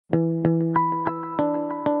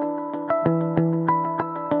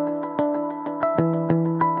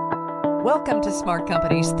Welcome to Smart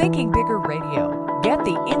Company's Thinking Bigger Radio. Get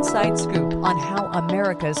the inside scoop on how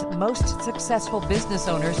America's most successful business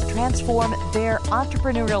owners transform their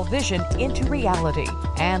entrepreneurial vision into reality.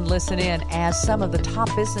 And listen in as some of the top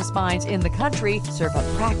business minds in the country serve up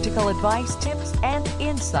practical advice, tips, and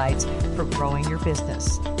insights for growing your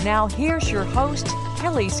business. Now, here's your host,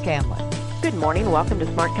 Kelly Scanlon. Good morning. Welcome to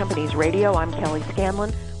Smart Companies Radio. I'm Kelly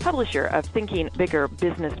Scanlon, publisher of Thinking Bigger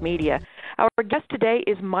Business Media. Our guest today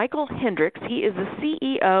is Michael Hendricks. He is the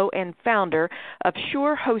CEO and founder of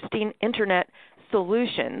Sure Hosting Internet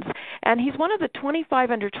Solutions, and he's one of the 25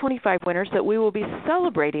 under 25 winners that we will be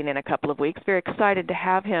celebrating in a couple of weeks. Very excited to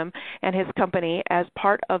have him and his company as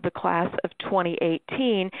part of the class of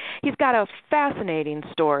 2018. He's got a fascinating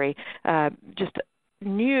story, just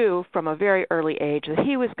knew from a very early age that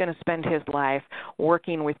he was going to spend his life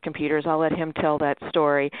working with computers. I'll let him tell that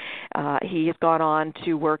story. He has gone on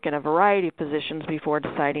to work in a variety of positions before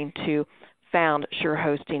deciding to found Sure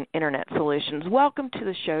Hosting Internet Solutions. Welcome to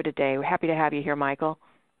the show today. We're happy to have you here, Michael.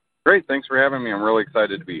 Great. Thanks for having me. I'm really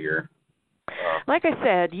excited to be here. Like I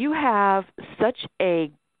said, you have such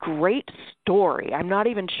a great story. I'm not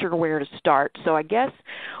even sure where to start. So I guess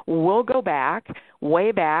we'll go back,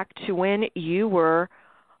 way back to when you were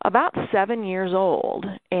about 7 years old,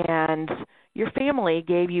 and your family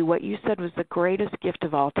gave you what you said was the greatest gift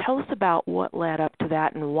of all. Tell us about what led up to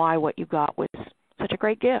that and why what you got was such a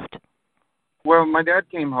great gift. Well, my dad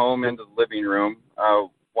came home into the living room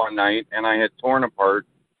one night, and I had torn apart.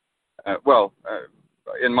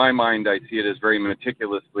 In my mind, I see it as very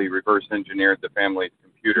meticulously reverse engineered the family's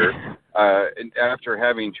computer. And after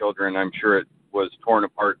having children, I'm sure it was torn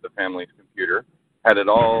apart, the family's computer, had it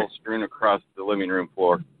all strewn across the living room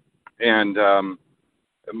floor. And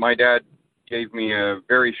my dad gave me a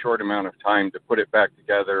very short amount of time to put it back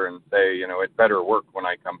together and say, it better work when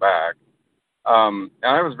I come back. And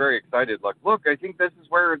I was very excited, like, look, I think this is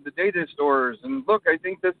where the data stores, and look, I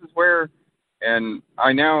think this is where, and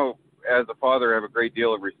I now, as a father, have a great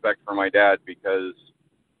deal of respect for my dad because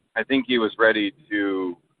I think he was ready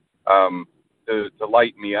to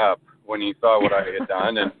light me up when he saw what I had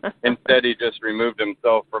done, and instead he just removed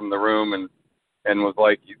himself from the room and was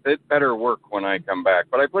like, it better work when I come back.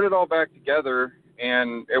 But I put it all back together,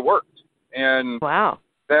 and it worked. And wow,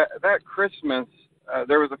 that Christmas,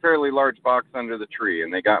 there was a fairly large box under the tree,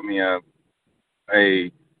 and they got me I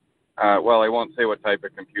won't say what type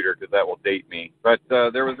of computer because that will date me, but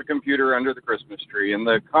there was a computer under the Christmas tree, and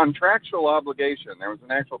the contractual obligation, there was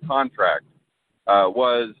an actual contract,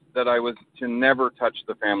 was that I was to never touch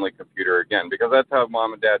the family computer again because that's how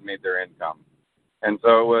mom and dad made their income. And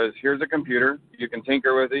so it was, here's a computer, you can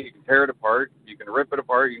tinker with it, you can tear it apart, you can rip it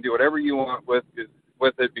apart, you can do whatever you want with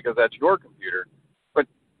it because that's your computer, but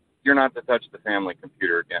you're not to touch the family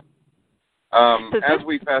computer again. As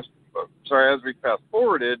we fast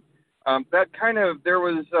forwarded, there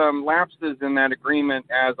was lapses in that agreement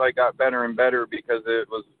as I got better and better because it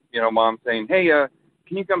was, mom saying, hey,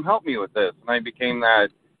 can you come help me with this? And I became that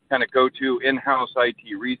kind of go-to in-house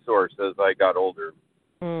IT resource as I got older.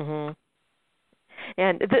 Mm-hmm.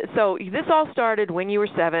 And so this all started when you were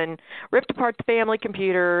 7, ripped apart the family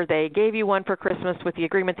computer. They gave you one for Christmas with the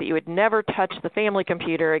agreement that you would never touch the family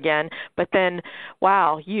computer again. But then,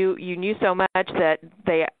 wow, you knew so much that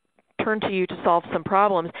they turned to you to solve some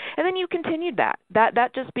problems. And then you continued that.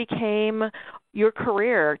 That just became your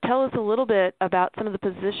career. Tell us a little bit about some of the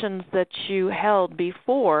positions that you held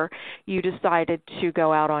before you decided to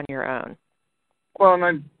go out on your own. Well,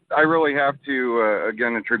 and I really have to,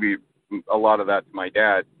 again, attribute a lot of that to my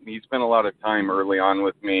dad. He spent a lot of time early on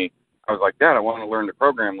with me. I was like, Dad, I want to learn to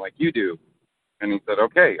program like you do. And he said,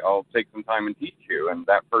 okay, I'll take some time and teach you. And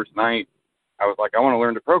that first night, I was like, I want to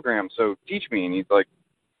learn to program, so teach me. And he's like,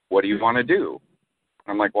 what do you want to do?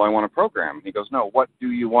 And I'm like, well, I want to program. And he goes, no, what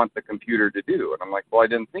do you want the computer to do? And I'm like, well, I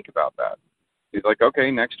didn't think about that. He's like,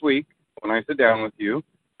 okay, next week, when I sit down with you,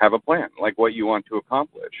 have a plan, like what you want to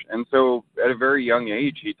accomplish. And so at a very young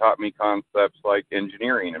age, he taught me concepts like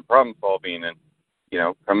engineering and problem solving and,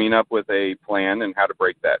 coming up with a plan and how to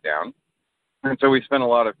break that down. And so we spent a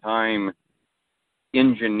lot of time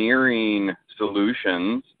engineering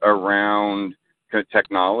solutions around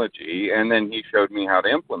technology, and then he showed me how to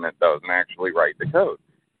implement those and actually write the code.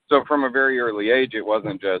 So from a very early age, it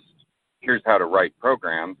wasn't just, here's how to write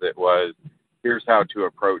programs. It was, here's how to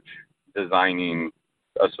approach designing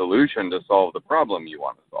a solution to solve the problem you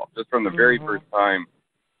want to solve. Just from the very first time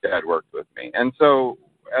Dad worked with me. And so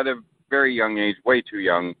at a very young age, way too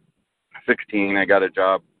young, 16, I got a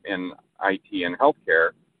job in IT and healthcare.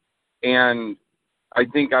 And I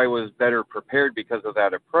think I was better prepared because of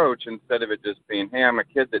that approach. Instead of it just being, hey, I'm a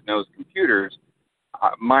kid that knows computers,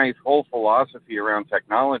 my whole philosophy around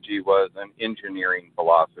technology was an engineering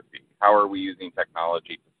philosophy. How are we using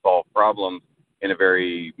technology to solve problems in a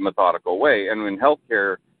very methodical way? And in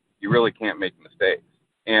healthcare, you really can't make mistakes.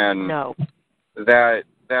 And no.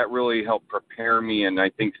 that really helped prepare me, and I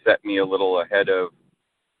think set me a little ahead of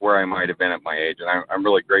where I might have been at my age. And I'm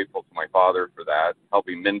really grateful to my father for that,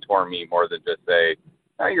 helping mentor me more than just say,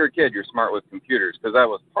 "Oh, you're a kid, you're smart with computers," because that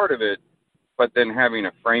was part of it. But then having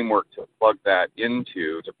a framework to plug that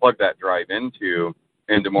drive into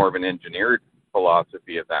more of an engineered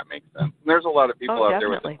philosophy, if that makes sense. And there's a lot of people out there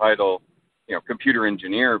with the title, computer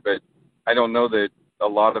engineer, but I don't know that a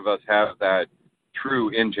lot of us have that true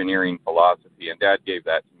engineering philosophy. And Dad gave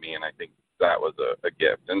that to me, and I think that was a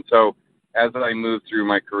gift. And so as I moved through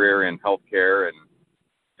my career in healthcare and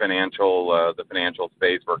the financial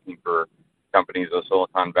space, working for companies of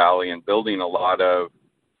Silicon Valley and building a lot of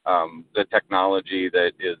the technology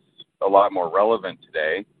that is a lot more relevant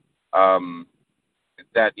today,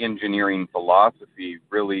 that engineering philosophy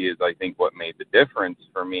really is, I think, what made the difference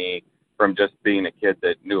for me from just being a kid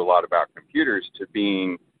that knew a lot about computers to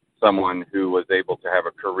being someone who was able to have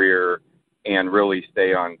a career and really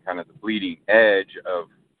stay on kind of the bleeding edge of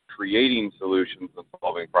creating solutions and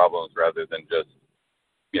solving problems rather than just,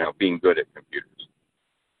 being good at computers.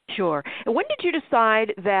 Sure. And when did you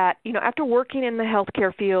decide that, after working in the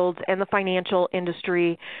healthcare fields and the financial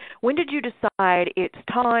industry, when did you decide it's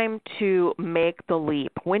time to make the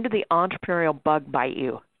leap? When did the entrepreneurial bug bite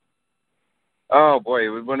you? Oh, boy,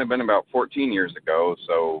 it would have been about 14 years ago.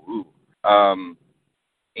 So,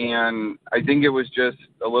 and I think it was just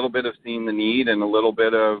a little bit of seeing the need and a little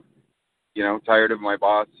bit of, tired of my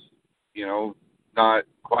boss, not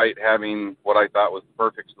quite having what I thought was the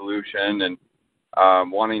perfect solution, and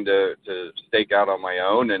wanting to stake out on my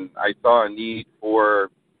own. And I saw a need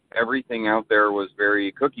for everything out there was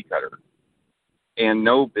very cookie cutter, and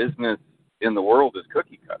no business in the world is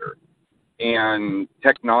cookie cutter. And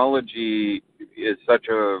technology is such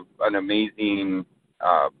an amazing,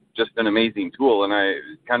 just an amazing tool. And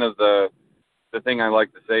the thing I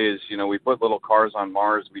like to say is, we put little cars on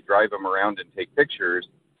Mars, we drive them around and take pictures,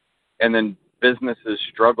 and then businesses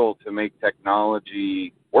struggle to make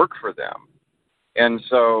technology work for them. And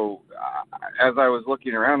so as I was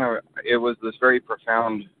looking around, it was this very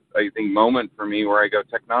profound, I think, moment for me where I go,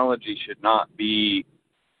 technology should not be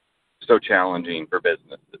so challenging for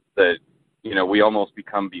businesses that, we almost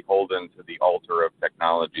become beholden to the altar of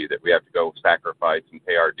technology, that we have to go sacrifice and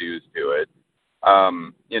pay our dues to it,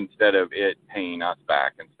 instead of it paying us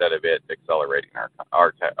back, instead of it accelerating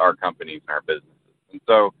our companies and our businesses. And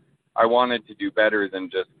so I wanted to do better than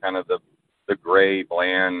just kind of the gray,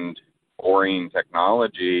 bland, boring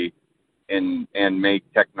technology, and make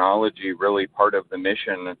technology really part of the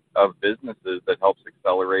mission of businesses that helps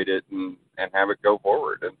accelerate it and have it go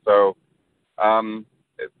forward. And so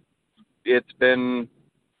it's been,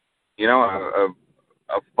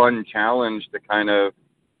 a fun challenge to kind of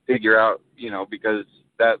figure out, because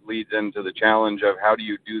that leads into the challenge of how do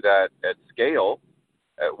you do that at scale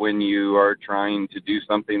when you are trying to do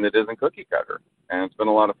something that isn't cookie cutter. And it's been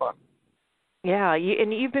a lot of fun. Yeah,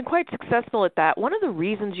 and you've been quite successful at that. One of the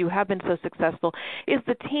reasons you have been so successful is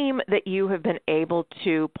the team that you have been able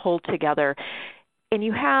to pull together. And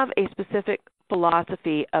you have a specific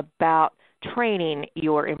philosophy about training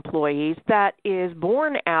your employees that is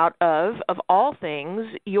born out of all things,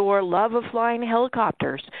 your love of flying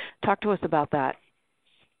helicopters. Talk to us about that.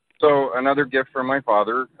 So another gift from my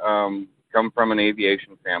father, come from an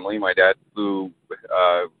aviation family. My dad flew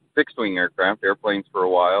fixed-wing airplanes for a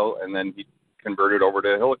while, and then he converted over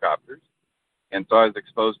to helicopters. And so I was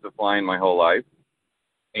exposed to flying my whole life.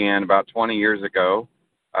 And about 20 years ago,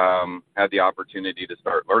 had the opportunity to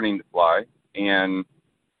start learning to fly. And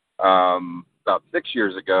about 6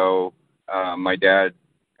 years ago, my dad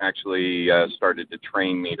actually started to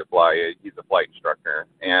train me to fly. He's a flight instructor,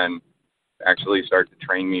 and actually started to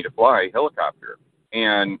train me to fly helicopter.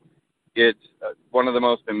 And it's one of the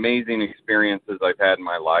most amazing experiences I've had in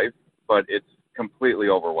my life, but it's completely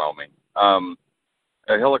overwhelming.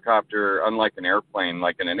 A helicopter, unlike an airplane,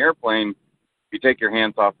 like in an airplane, if you take your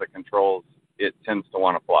hands off the controls, it tends to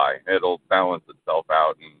want to fly. It'll balance itself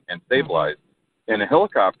out and stabilize. In a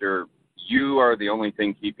helicopter, you are the only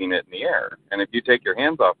thing keeping it in the air. And if you take your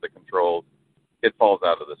hands off the controls, it falls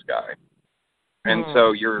out of the sky. And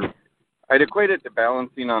so I'd equate it to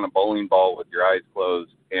balancing on a bowling ball with your eyes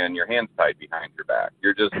closed and your hands tied behind your back.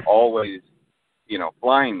 You're just always,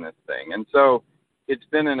 flying this thing. And so it's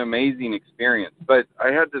been an amazing experience. But I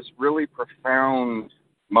had this really profound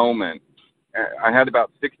moment. I had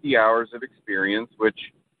about 60 hours of experience, which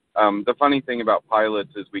The funny thing about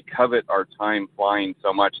pilots is we covet our time flying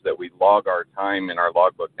so much that we log our time in our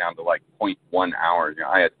logbook down to like 0.1 hours.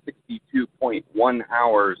 I had 62.1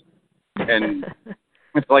 hours, and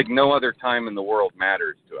it's like no other time in the world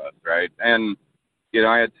matters to us, right? And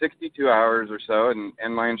I had 62 hours or so,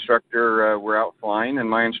 and my instructor, we're out flying, and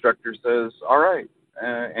my instructor says, all right.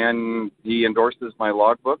 And he endorses my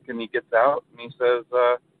logbook, and he gets out, and he says,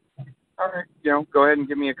 all right, go ahead and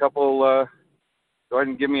give me a couple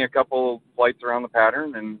flights around the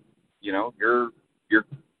pattern, and,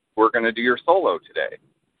 we're going to do your solo today.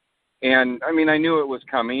 And, I mean, I knew it was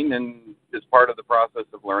coming, and it's part of the process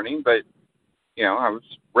of learning, but, I was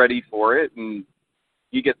ready for it, and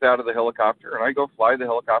he gets out of the helicopter, and I go fly the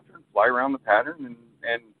helicopter and fly around the pattern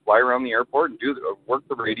and fly around the airport and work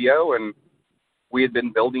the radio. And we had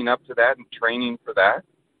been building up to that and training for that.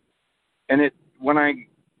 And when I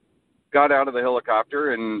got out of the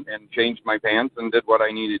helicopter and changed my pants and did what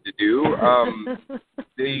I needed to do,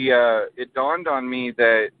 it dawned on me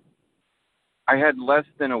that I had less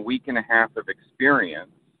than a week and a half of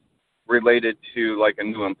experience related to like a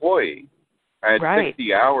new employee. I had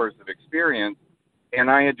 60 hours of experience,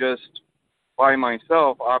 and I had just, by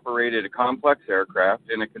myself, operated a complex aircraft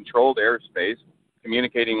in a controlled airspace,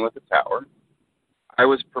 communicating with a tower. I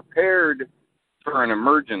was prepared for an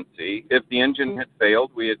emergency. If the engine had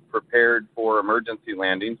failed, we had prepared for emergency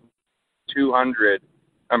landings, 200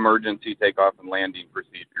 emergency takeoff and landing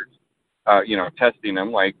procedures, testing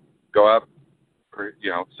them, like go up,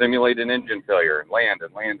 simulate an engine failure and land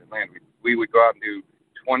and land and land. We would go out and do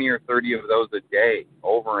 20 or 30 of those a day,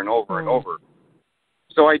 over and over and over.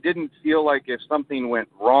 So I didn't feel like if something went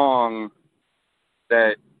wrong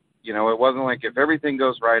that, it wasn't like if everything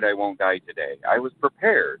goes right, I won't die today. I was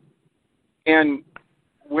prepared. And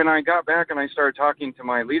when I got back and I started talking to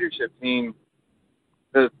my leadership team,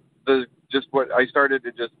 I started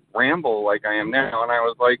to just ramble like I am now. And I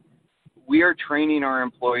was like, we are training our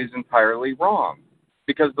employees entirely wrong,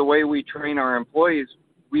 because the way we train our employees,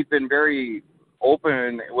 we've been very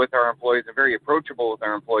open with our employees and very approachable with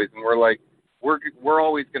our employees. And we're like, we're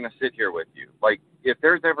always going to sit here with you. Like, if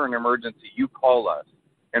there's ever an emergency, you call us,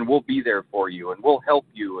 and we'll be there for you, and we'll help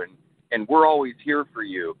you, and we're always here for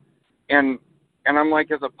you. And I'm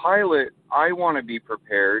like, as a pilot, I want to be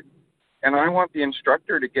prepared, and I want the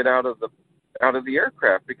instructor to get out of the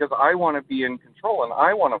aircraft, because I want to be in control and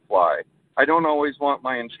I want to fly. I don't always want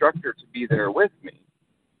my instructor to be there with me.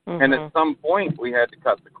 Mm-hmm. And at some point, we had to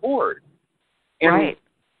cut the cord. And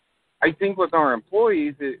I think with our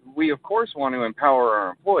employees, we, of course, want to empower our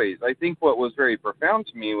employees. I think what was very profound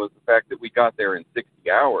to me was the fact that we got there in 60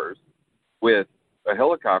 hours with a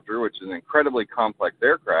helicopter, which is an incredibly complex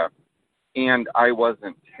aircraft, and I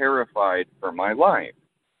wasn't terrified for my life.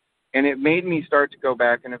 And it made me start to go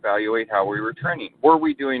back and evaluate how we were training. Were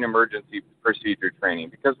we doing emergency procedure training?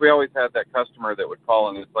 Because we always had that customer that would call,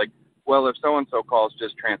 and it's like, well, if so-and-so calls,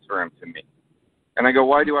 just transfer him to me. And I go,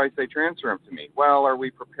 why do I say transfer him to me? Well, are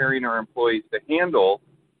we preparing our employees to handle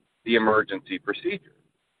the emergency procedure?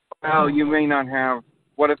 Well, you may not have.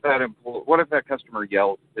 What if that customer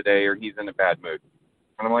yells today or he's in a bad mood?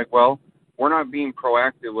 And I'm like, well, we're not being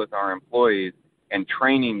proactive with our employees and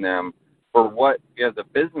training them for what, as a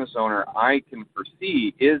business owner, I can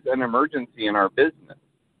foresee is an emergency in our business.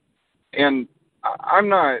 And I'm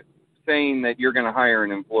not saying that you're going to hire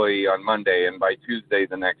an employee on Monday and by Tuesday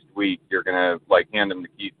the next week you're going to hand them the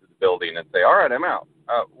keys to the building and say, all right, I'm out.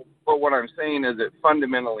 But what I'm saying is it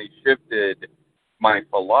fundamentally shifted my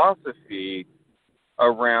philosophy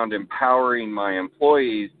around empowering my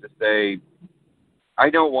employees to say, I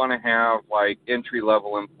don't want to have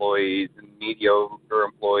entry-level employees and mediocre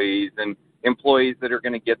employees and employees that are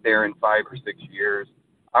going to get there in 5 or 6 years.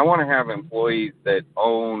 I want to have employees that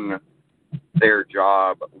own their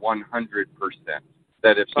job 100%,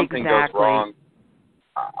 that if something goes wrong,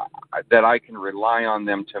 that I can rely on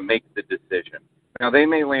them to make the decision. Now, they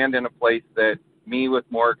may land in a place that me with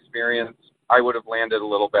more experience, I would have landed a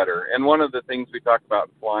little better. And one of the things we talk about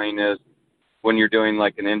in flying is when you're doing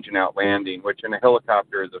an engine out landing, which in a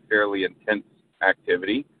helicopter is a fairly intense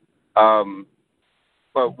activity.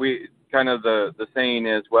 But we kind of the saying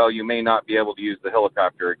is, well, you may not be able to use the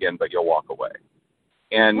helicopter again, but you'll walk away.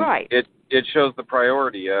 And it shows the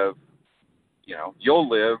priority of, you'll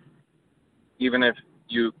live even if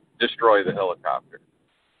you destroy the helicopter.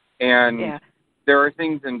 And there are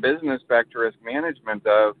things in business, back to risk management,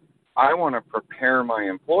 of I want to prepare my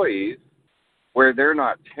employees where they're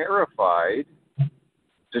not terrified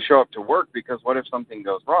to show up to work, because what if something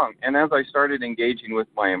goes wrong? And as I started engaging with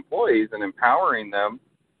my employees and empowering them,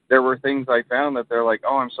 there were things I found that they're like,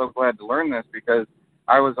 oh, I'm so glad to learn this, because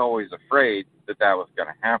I was always afraid that was going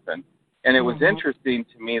to happen. And it was interesting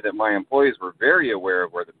to me that my employees were very aware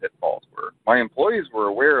of where the pitfalls were. My employees were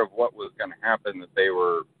aware of what was going to happen that they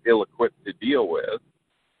were ill-equipped to deal with.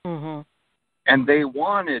 Mm-hmm. And they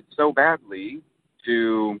wanted so badly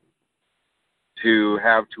to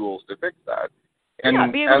have tools to fix that.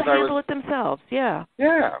 And be able to handle it themselves. Yeah.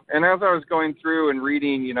 Yeah. And as I was going through and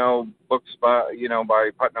reading, books by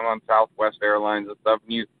Putnam on Southwest Airlines and stuff,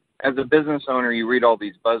 and as a business owner, you read all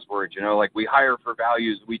these buzzwords, like we hire for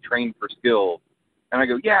values, we train for skills. And I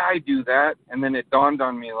go, yeah, I do that. And then it dawned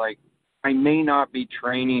on me, like, I may not be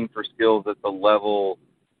training for skills at the level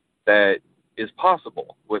that is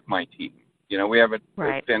possible with my team. We have a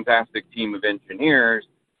fantastic team of engineers,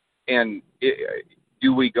 and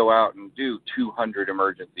do we go out and do 200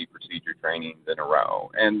 emergency procedure trainings in a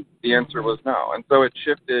row? And the answer was no. And so it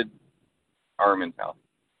shifted our mentality.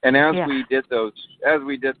 And as we did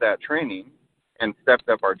that training and stepped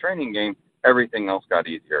up our training game, everything else got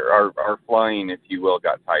easier. Our flying, if you will,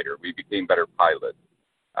 got tighter. We became better pilots.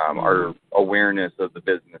 Our awareness of the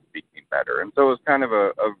business became better. And so it was kind of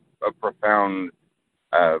a profound,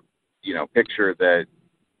 picture that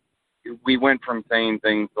we went from saying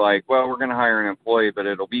things like, well, we're going to hire an employee, but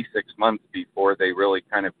it'll be 6 months before they really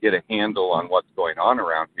kind of get a handle on what's going on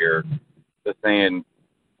around here, to saying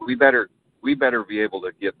we better be able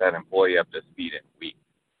to get that employee up to speed in weeks.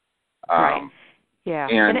 Right. Yeah.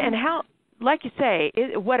 And how, like you say,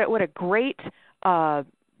 what a great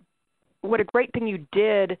thing you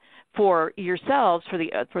did for yourselves,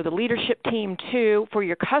 for the leadership team too, for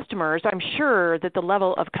your customers. I'm sure that the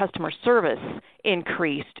level of customer service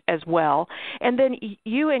increased as well. And then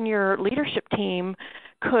you and your leadership team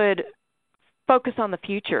could focus on the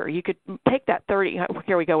future. You could take that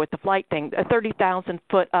here we go with the flight thing, a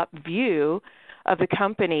 30,000-foot up view of the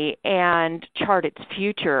company and chart its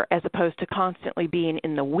future, as opposed to constantly being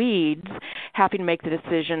in the weeds, having to make the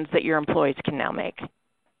decisions that your employees can now make.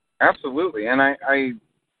 Absolutely. And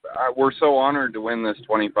we're so honored to win this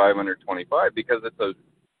 25 under 25 because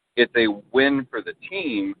it's a win for the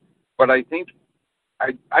team. But I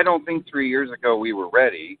don't think 3 years ago we were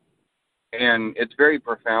ready. And it's very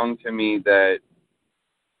profound to me that,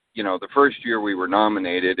 the first year we were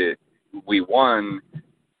nominated, we won.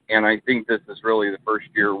 And I think this is really the first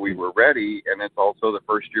year we were ready. And it's also the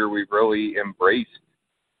first year we've really embraced,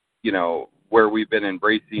 where we've been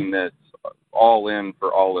embracing this all in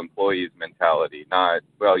for all employees mentality. Not,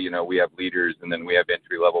 well, we have leaders and then we have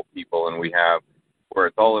entry-level people and we have where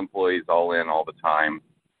it's all employees all in all the time.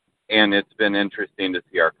 And it's been interesting to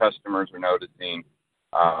see our customers are noticing,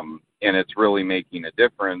 and it's really making a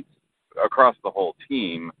difference across the whole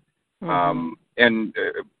team.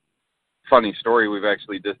 Funny story, we've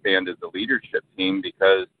actually disbanded the leadership team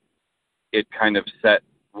because it kind of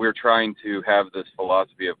we're trying to have this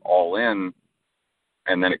philosophy of all in,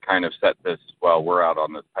 and then it kind of set this, well, we're out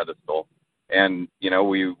on this pedestal. And,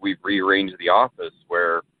 we've rearranged the office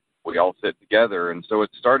where we all sit together. And so it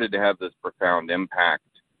started to have this profound impact.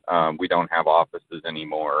 We don't have offices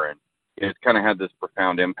anymore. And it's kind of had this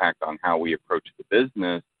profound impact on how we approach the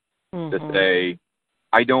business to say,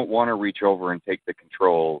 I don't want to reach over and take the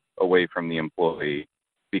control away from the employee,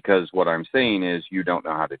 because what I'm saying is you don't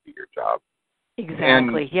know how to do your job.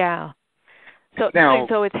 Exactly, yeah. So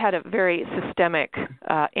it's had a very systemic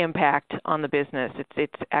impact on the business.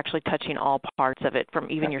 It's actually touching all parts of it,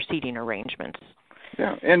 from even your seating arrangements.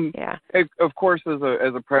 Yeah, and of course, as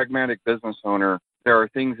a pragmatic business owner, there are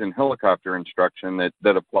things in helicopter instruction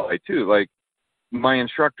that apply too. Like, my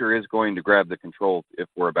instructor is going to grab the controls if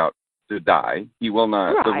we're about to die. He will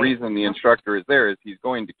not. Right. The reason the instructor is there is he's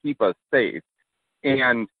going to keep us safe.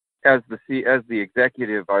 And as the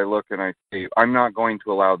executive, I look and I say, I'm not going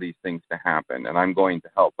to allow these things to happen, and I'm going to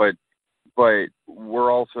help. But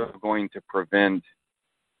we're also going to prevent,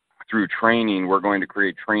 through training, we're going to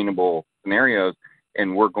create trainable scenarios,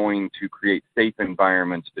 and we're going to create safe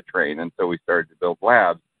environments to train. And so we started to build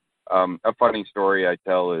labs. A funny story I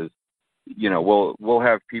tell is, we'll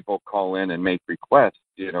have people call in and make requests,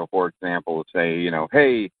 for example, say,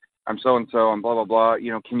 hey, I'm so-and-so, I'm blah, blah, blah,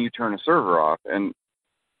 can you turn a server off? And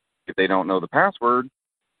if they don't know the password,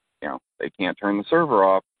 they can't turn the server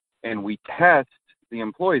off. And we test the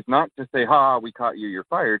employees, not to say, we caught you, you're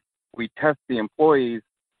fired. We test the employees.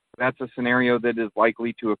 That's a scenario that is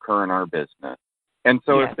likely to occur in our business. And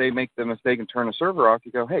so if they make the mistake and turn a server off,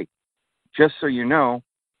 you go, hey, just so you know,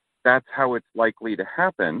 that's how it's likely to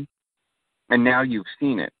happen. And now you've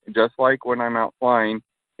seen it. Just like when I'm out flying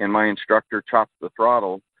and my instructor chops the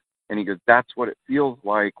throttle and he goes, that's what it feels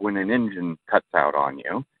like when an engine cuts out on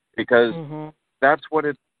you, because that's what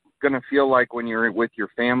it's going to feel like when you're with your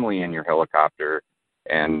family in your helicopter.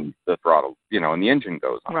 and the throttle, and the engine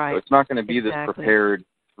goes on. Right. So it's not going to be Exactly. this prepared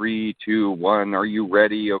 3, 2, 1. Are you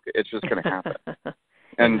ready? Okay, it's just going to happen.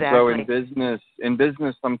 And Exactly. so in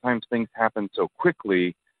business, sometimes things happen so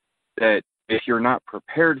quickly that if you're not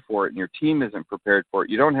prepared for it and your team isn't prepared for it,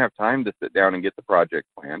 you don't have time to sit down and get the project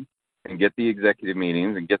plan and get the executive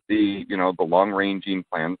meetings and get the long-ranging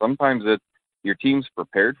plan. Sometimes it's your team's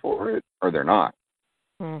prepared for it or they're not.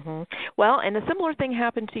 Mm-hmm. Well, and a similar thing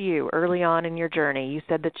happened to you early on in your journey. You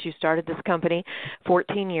said that you started this company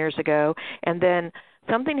 14 years ago, and then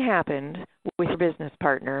something happened with your business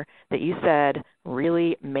partner that you said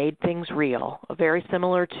really made things real, very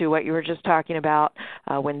similar to what you were just talking about.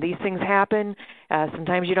 When these things happen,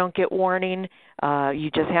 sometimes you don't get warning.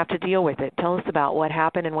 You just have to deal with it. Tell us about what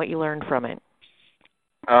happened and what you learned from it.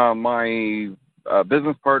 My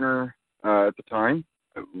business partner at the time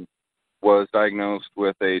was diagnosed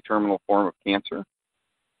with a terminal form of cancer,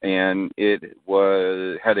 and it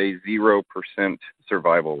had a 0%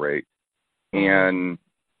 survival rate. And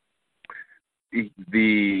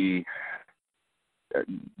the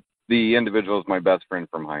individual is my best friend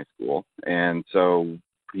from high school, and so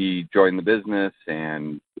he joined the business,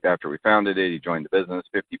 and after we founded it, he joined the business,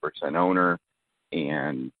 50% owner,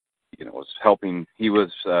 and was helping. He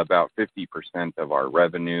was about 50% of our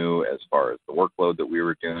revenue as far as the workload that we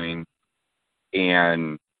were doing.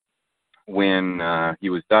 And when he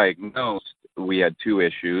was diagnosed, we had two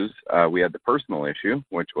issues. We had the personal issue,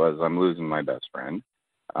 which was I'm losing my best friend.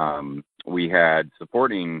 We had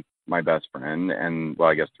supporting my best friend, and, well,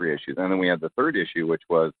 I guess three issues. And then we had the third issue, which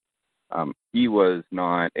was he was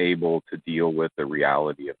not able to deal with the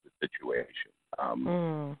reality of the situation.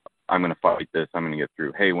 I'm going to fight this. I'm going to get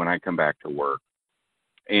through. Hey, when I come back to work.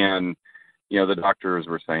 And, the doctors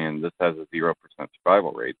were saying this has a 0%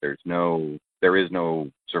 survival rate. There is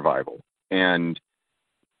no survival. And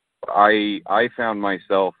I found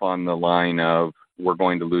myself on the line of we're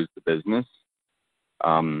going to lose the business,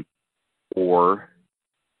 or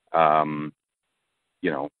we're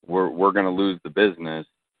going to lose the business,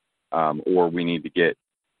 or we need to get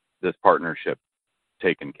this partnership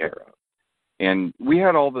taken care of. And we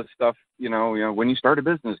had all this stuff, when you start a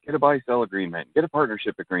business, get a buy-sell agreement, get a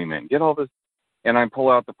partnership agreement, get all this. And I pull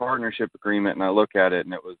out the partnership agreement and I look at it,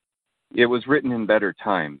 and it was written in better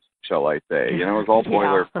times, shall I say. It was all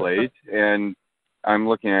boilerplate. And I'm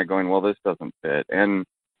looking at it going, well, this doesn't fit. And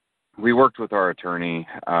we worked with our attorney,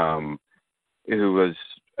 who was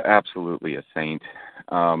absolutely a saint.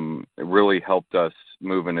 It really helped us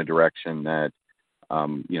move in a direction that,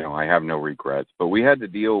 I have no regrets. But we had to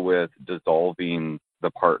deal with dissolving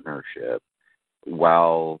the partnership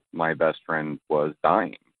while my best friend was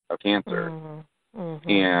dying of cancer.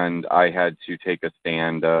 And I had to take a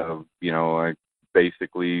stand of,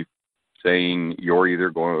 basically saying, you're either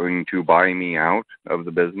going to buy me out of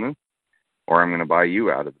the business or I'm going to buy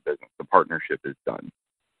you out of the business. The partnership is done.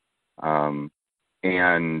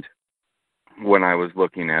 And when I was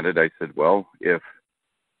looking at it, I said, well,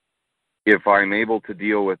 if I'm able to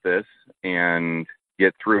deal with this and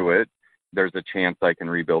get through it, there's a chance I can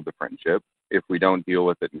rebuild the friendship. If we don't deal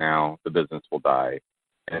with it now, the business will die,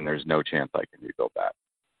 and there's no chance I can rebuild that.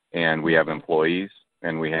 And we have employees,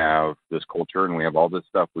 and we have this culture, and we have all this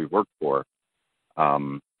stuff we've worked for,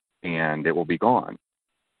 and it will be gone.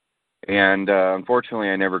 And unfortunately,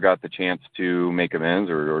 I never got the chance to make amends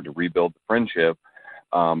or to rebuild the friendship,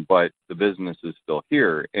 but the business is still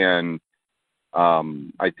here. And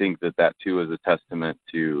I think that too is a testament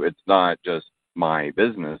to, it's not just my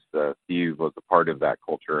business. Steve was a part of that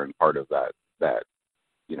culture and part of that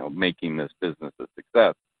making this business a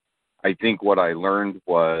success. I think what I learned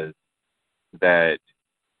was that,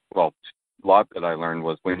 well, a lot that I learned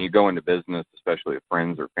was when you go into business, especially with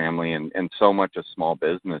friends or family, and so much of small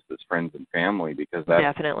business is friends and family, because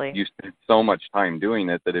Definitely. You spend so much time doing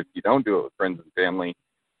it that if you don't do it with friends and family,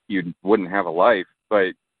 you wouldn't have a life.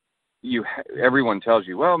 But everyone tells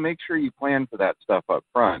you, well, make sure you plan for that stuff up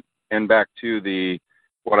front. And back to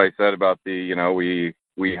what I said about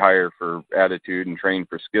we hire for attitude and train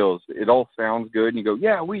for skills. It all sounds good, and you go,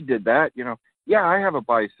 yeah, we did that. Yeah, I have a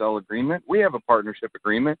buy-sell agreement. We have a partnership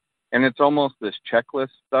agreement. And it's almost this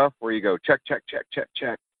checklist stuff where you go, check, check, check, check,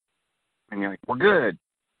 check. And you're like, we're good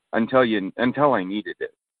until I needed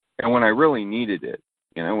it. And when I really needed it,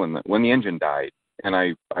 when the engine died, and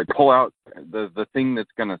I pull out the thing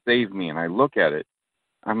that's going to save me, and I look at it,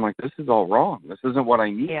 I'm like, this is all wrong. This isn't what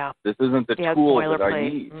I need. Yeah. This isn't the tool that I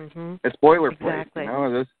need. Mm-hmm. It's boilerplate.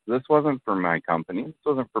 Exactly. This wasn't for my company. This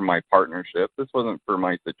wasn't for my partnership. This wasn't for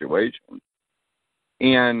my situation.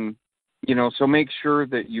 And, so make sure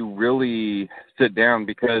that you really sit down,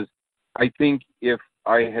 because I think if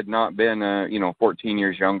I had not been, 14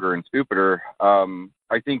 years younger and stupider,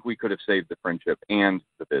 I think we could have saved the friendship and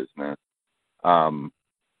the business.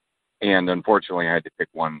 And unfortunately, I had to pick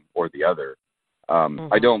one or the other.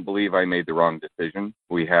 I don't believe I made the wrong decision.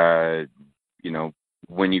 We had,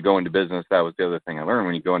 when you go into business, that was the other thing I learned.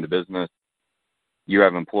 When you go into business, you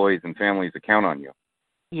have employees and families that count on you.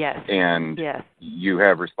 Yes. And you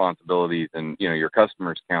have responsibilities, and, your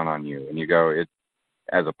customers count on you. And you go,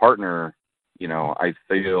 as a partner, I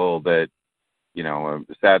feel that,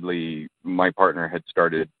 sadly, my partner had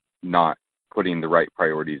started not putting the right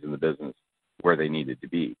priorities in the business where they needed to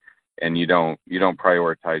be. And you don't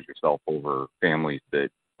prioritize yourself over families that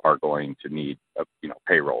are going to need,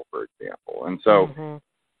 payroll, for example. And so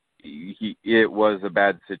it was a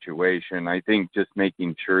bad situation. I think just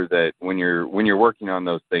making sure that when you're working on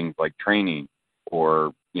those things like training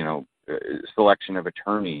or, selection of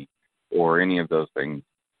attorney or any of those things,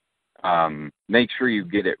 make sure you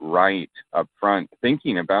get it right up front,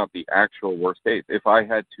 thinking about the actual worst case. If I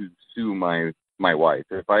had to sue my wife,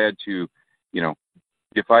 if I had to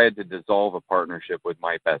dissolve a partnership with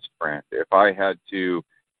my best friend, if I had to,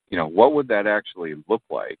 what would that actually look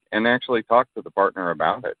like? And actually talk to the partner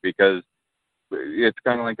about it, because it's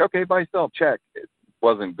kind of like, okay, buy, sell, check. It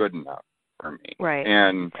wasn't good enough for me. Right.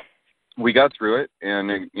 And we got through it,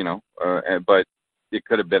 and, but it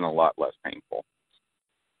could have been a lot less painful.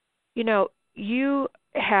 You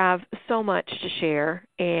have so much to share,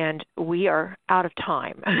 and we are out of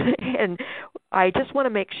time. And I just want to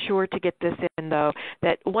make sure to get this in, though,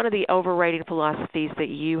 that one of the overriding philosophies that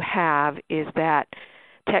you have is that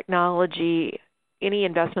technology, any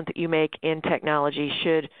investment that you make in technology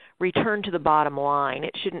should return to the bottom line.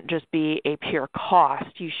 It shouldn't just be a pure cost.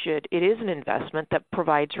 It is an investment that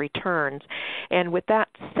provides returns. And with that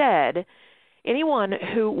said, anyone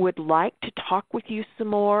who would like to talk with you some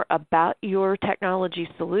more about your technology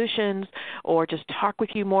solutions or just talk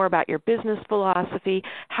with you more about your business philosophy,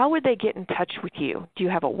 how would they get in touch with you? Do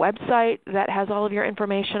you have a website that has all of your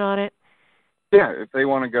information on it? Yeah, if they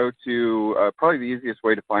want to go to, probably the easiest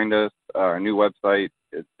way to find us, our new website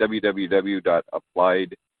is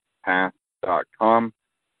www.appliedpath.com,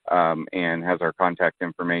 and has our contact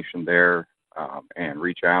information there, and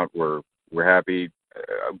reach out. We're happy.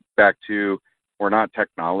 Back to, we're not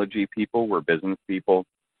technology people, we're business people.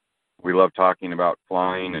 We love talking about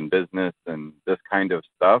flying and business and this kind of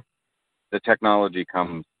stuff. The technology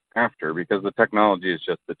comes after, because the technology is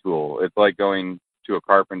just the tool. It's like going to a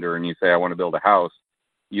carpenter and you say, I want to build a house.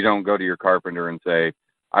 You don't go to your carpenter and say,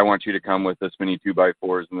 I want you to come with this many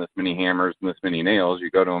 2x4s and this many hammers and this many nails.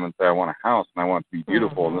 You go to him and say, I want a house and I want it to be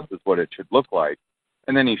beautiful and this is what it should look like.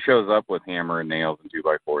 And then he shows up with hammer and nails and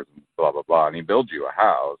 2x4s and blah, blah, blah, and he builds you a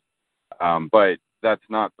house. But that's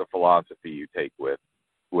not the philosophy you take with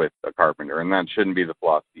a carpenter, and that shouldn't be the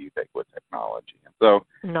philosophy you take with technology. And so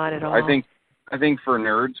not at all. I think for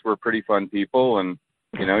nerds, we're pretty fun people, and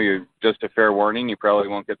you just a fair warning, you probably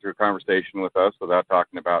won't get through a conversation with us without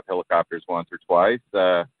talking about helicopters once or twice.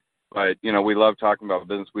 But we love talking about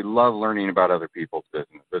business. We love learning about other people's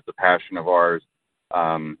business. It's a passion of ours.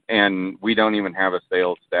 And we don't even have a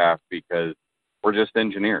sales staff, because we're just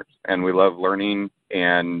engineers, and we love learning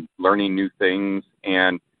new things.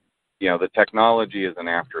 And, the technology is an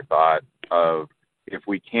afterthought of, if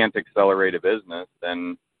we can't accelerate a business,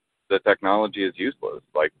 then the technology is useless.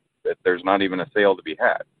 Like, there's not even a sale to be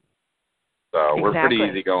had. So We're pretty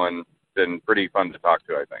easygoing, been pretty fun to talk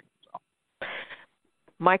to, I think. So.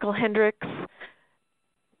 Michael Hendricks,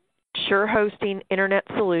 Sure Hosting Internet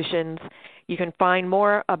Solutions. You can find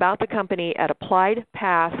more about the company at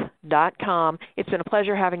appliedpath.com. It's been a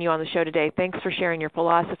pleasure having you on the show today. Thanks for sharing your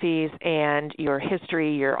philosophies and your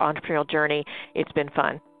history, your entrepreneurial journey. It's been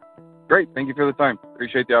fun. Great. Thank you for the time.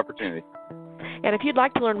 Appreciate the opportunity. And if you'd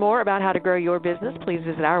like to learn more about how to grow your business, please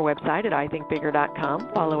visit our website at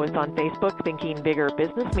ithinkbigger.com. Follow us on Facebook, Thinking Bigger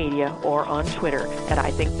Business Media, or on Twitter at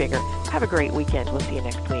ithinkbigger. Have a great weekend. We'll see you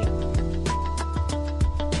next week.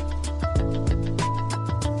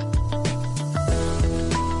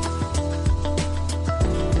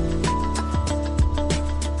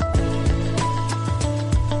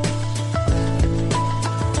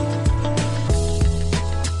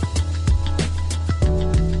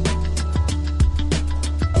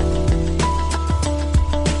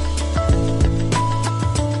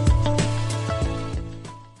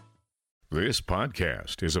 This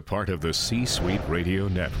podcast is a part of the C-Suite Radio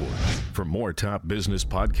Network. For more top business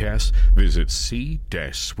podcasts, visit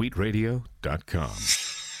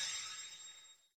c-suiteradio.com.